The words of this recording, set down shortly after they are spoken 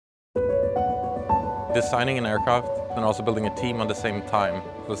Designing an aircraft and also building a team at the same time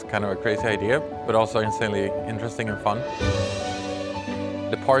was kind of a crazy idea, but also insanely interesting and fun.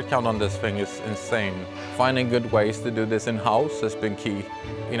 The part count on this thing is insane. Finding good ways to do this in-house has been key.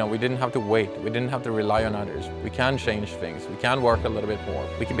 You know, we didn't have to wait. We didn't have to rely on others. We can change things. We can work a little bit more.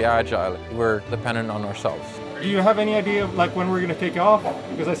 We can be agile. We're dependent on ourselves. Do you have any idea of like when we're going to take off?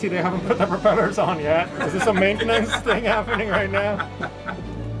 Because I see they haven't put the propellers on yet. Is this a maintenance thing happening right now?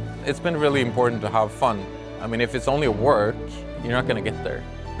 It's been really important to have fun. I mean, if it's only a work, you're not going to get there.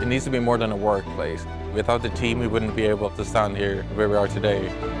 It needs to be more than a workplace. Without the team, we wouldn't be able to stand here where we are today.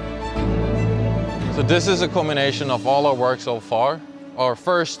 So this is a combination of all our work so far. Our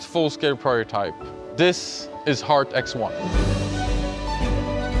first full-scale prototype. This is Heart X1.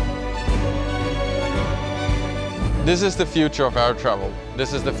 This is the future of air travel.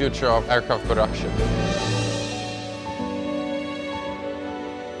 This is the future of aircraft production.